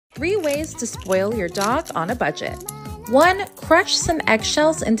3 ways to spoil your dog on a budget. 1. Crush some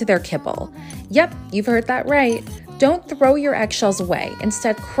eggshells into their kibble. Yep, you've heard that right. Don't throw your eggshells away.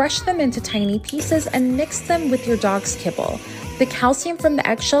 Instead, crush them into tiny pieces and mix them with your dog's kibble. The calcium from the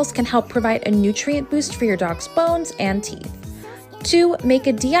eggshells can help provide a nutrient boost for your dog's bones and teeth. 2. Make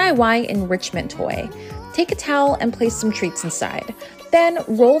a DIY enrichment toy. Take a towel and place some treats inside. Then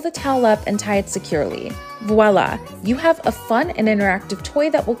roll the towel up and tie it securely. Voila! You have a fun and interactive toy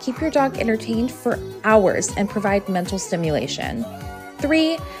that will keep your dog entertained for hours and provide mental stimulation.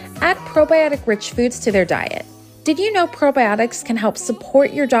 3. Add probiotic-rich foods to their diet. Did you know probiotics can help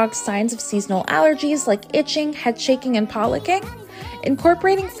support your dog's signs of seasonal allergies like itching, head shaking, and policking?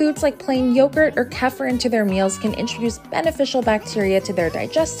 Incorporating foods like plain yogurt or kefir into their meals can introduce beneficial bacteria to their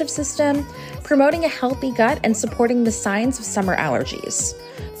digestive system, promoting a healthy gut and supporting the signs of summer allergies.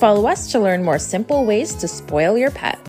 Follow us to learn more simple ways to spoil your pet.